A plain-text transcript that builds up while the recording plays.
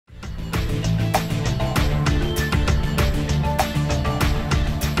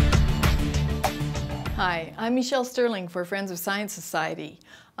I'm Michelle Sterling for Friends of Science Society.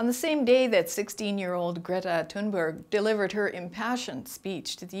 On the same day that 16-year-old Greta Thunberg delivered her impassioned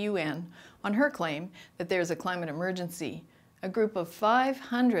speech to the UN on her claim that there's a climate emergency, a group of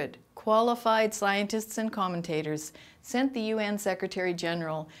 500 qualified scientists and commentators sent the UN Secretary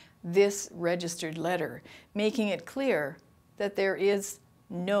General this registered letter, making it clear that there is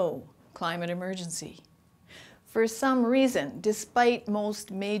no climate emergency. For some reason, despite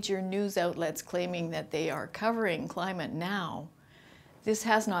most major news outlets claiming that they are covering climate now, this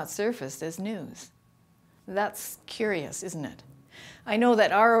has not surfaced as news. That's curious, isn't it? I know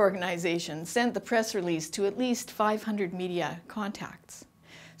that our organization sent the press release to at least 500 media contacts.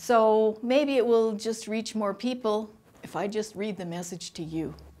 So maybe it will just reach more people if I just read the message to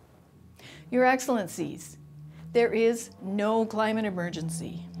you. Your Excellencies, there is no climate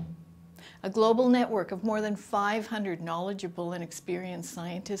emergency. A global network of more than 500 knowledgeable and experienced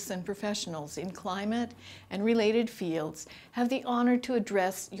scientists and professionals in climate and related fields have the honor to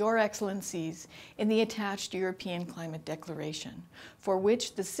address Your Excellencies in the attached European Climate Declaration, for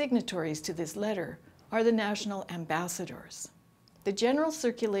which the signatories to this letter are the national ambassadors. The general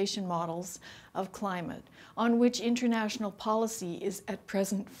circulation models of climate, on which international policy is at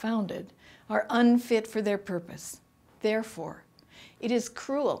present founded, are unfit for their purpose. Therefore, it is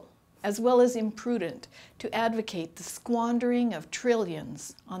cruel as well as imprudent to advocate the squandering of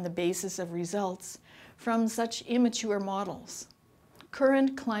trillions on the basis of results from such immature models.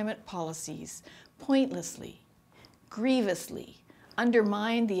 Current climate policies pointlessly, grievously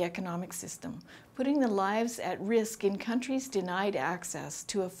undermine the economic system, putting the lives at risk in countries denied access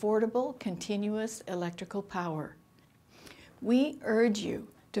to affordable, continuous electrical power. We urge you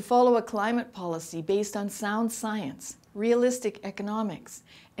to follow a climate policy based on sound science, realistic economics,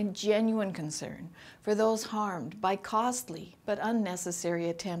 and genuine concern for those harmed by costly but unnecessary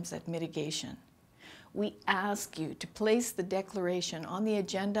attempts at mitigation. We ask you to place the declaration on the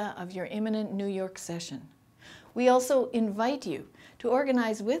agenda of your imminent New York session. We also invite you to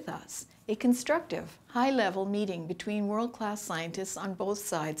organize with us a constructive, high-level meeting between world-class scientists on both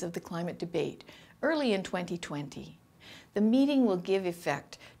sides of the climate debate early in 2020. The meeting will give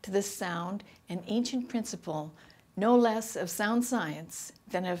effect to the sound and ancient principle no less of sound science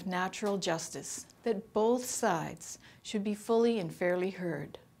than of natural justice, that both sides should be fully and fairly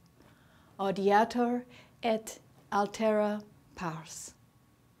heard. Audiatur et altera pars.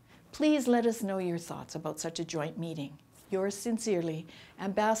 Please let us know your thoughts about such a joint meeting. Yours sincerely,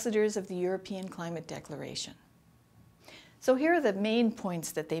 Ambassadors of the European Climate Declaration. So here are the main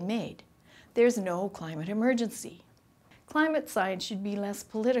points that they made. There's no climate emergency. Climate science should be less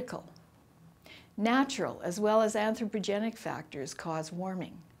political. Natural as well as anthropogenic factors cause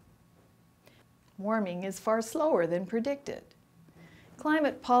warming. Warming is far slower than predicted.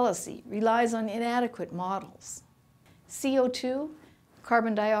 Climate policy relies on inadequate models. CO2,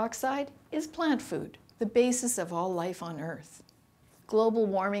 carbon dioxide, is plant food, the basis of all life on Earth. Global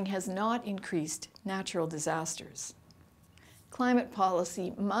warming has not increased natural disasters. Climate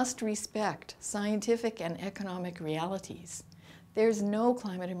policy must respect scientific and economic realities. There's no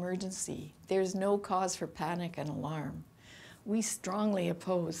climate emergency. There's no cause for panic and alarm. We strongly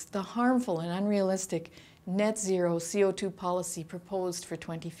oppose the harmful and unrealistic net zero CO2 policy proposed for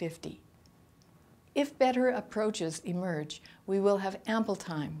 2050. If better approaches emerge, we will have ample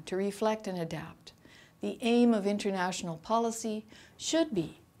time to reflect and adapt. The aim of international policy should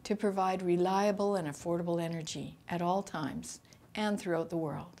be to provide reliable and affordable energy at all times and throughout the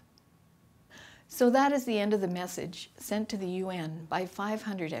world. So that is the end of the message sent to the UN by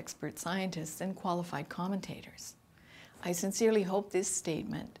 500 expert scientists and qualified commentators. I sincerely hope this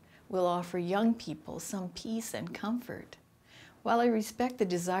statement will offer young people some peace and comfort. While I respect the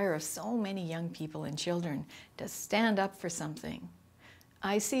desire of so many young people and children to stand up for something,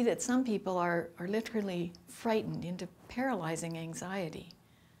 I see that some people are literally frightened into paralyzing anxiety.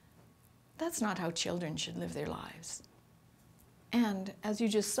 That's not how children should live their lives. And, as you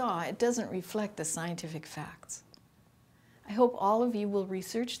just saw, it doesn't reflect the scientific facts. I hope all of you will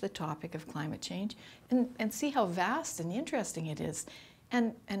research the topic of climate change and see how vast and interesting it is,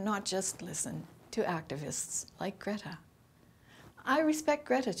 and not just listen to activists like Greta. I respect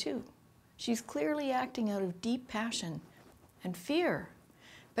Greta too. She's clearly acting out of deep passion and fear.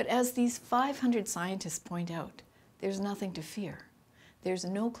 But as these 500 scientists point out, there's nothing to fear. There's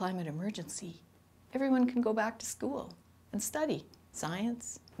no climate emergency. Everyone can go back to school and study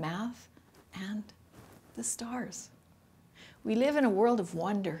science, math, and the stars. We live in a world of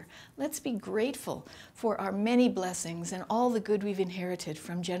wonder. Let's be grateful for our many blessings and all the good we've inherited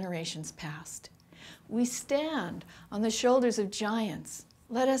from generations past. We stand on the shoulders of giants.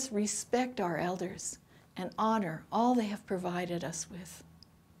 Let us respect our elders. and honor all they have provided us with.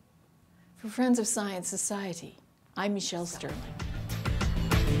 For Friends of Science Society, I'm Michelle Sterling.